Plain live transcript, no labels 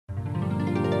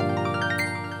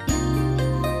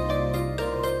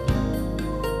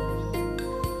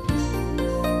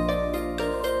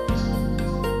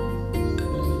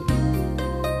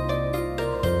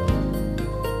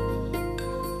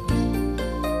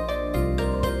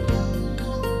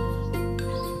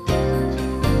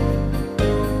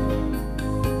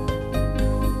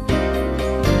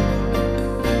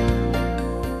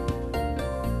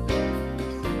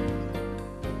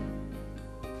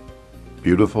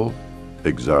Beautiful,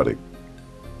 exotic.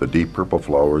 The deep purple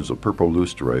flowers of purple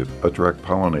loosestrife attract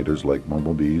pollinators like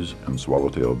bumblebees and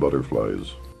swallowtail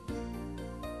butterflies.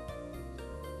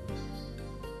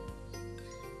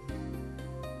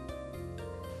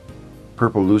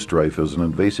 Purple loosestrife is an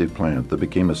invasive plant that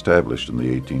became established in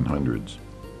the 1800s.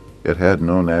 It had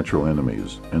no natural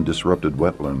enemies and disrupted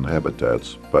wetland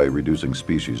habitats by reducing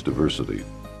species diversity.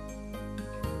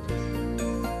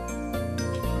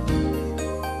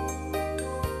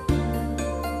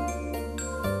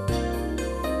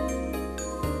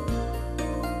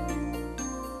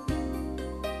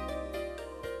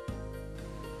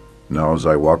 Now as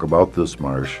I walk about this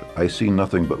marsh, I see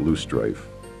nothing but loosestrife.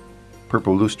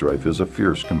 Purple loosestrife is a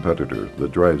fierce competitor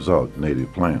that drives out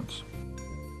native plants.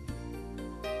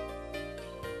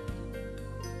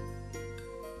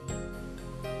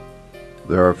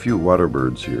 There are few water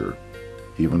birds here.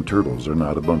 Even turtles are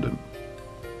not abundant.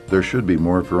 There should be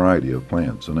more variety of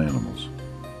plants and animals.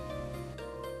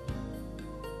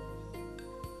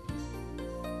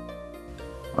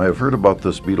 I have heard about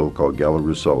this beetle called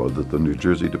Galerucella that the New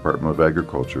Jersey Department of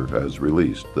Agriculture has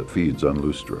released that feeds on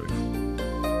loosestrife.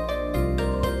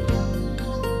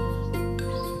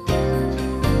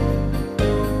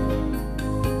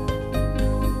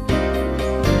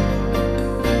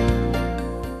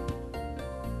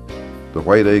 The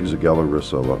white eggs of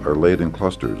Galerucella are laid in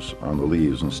clusters on the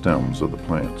leaves and stems of the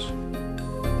plants.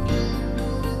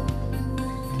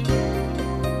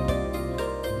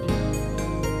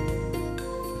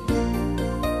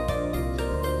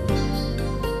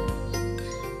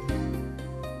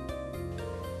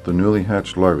 The newly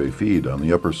hatched larvae feed on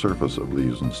the upper surface of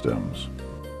leaves and stems.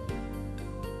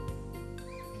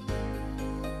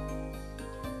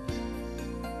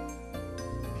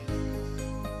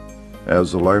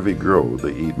 As the larvae grow,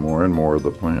 they eat more and more of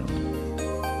the plant.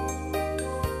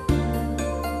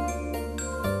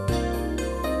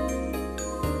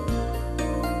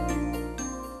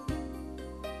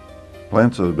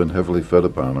 Plants that have been heavily fed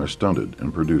upon are stunted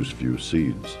and produce few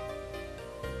seeds.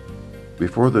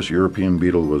 Before this European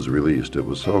beetle was released, it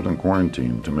was held in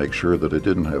quarantine to make sure that it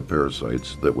didn't have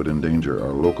parasites that would endanger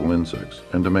our local insects,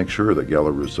 and to make sure that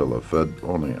Galerucella fed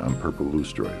only on purple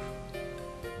loosestrife.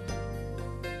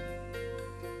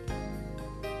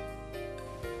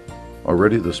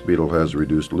 Already this beetle has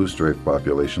reduced loosestrife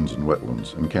populations in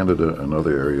wetlands in Canada and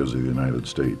other areas of the United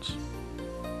States.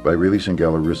 By releasing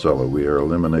Galerucella, we are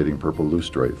eliminating purple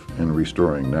loosestrife and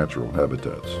restoring natural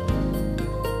habitats.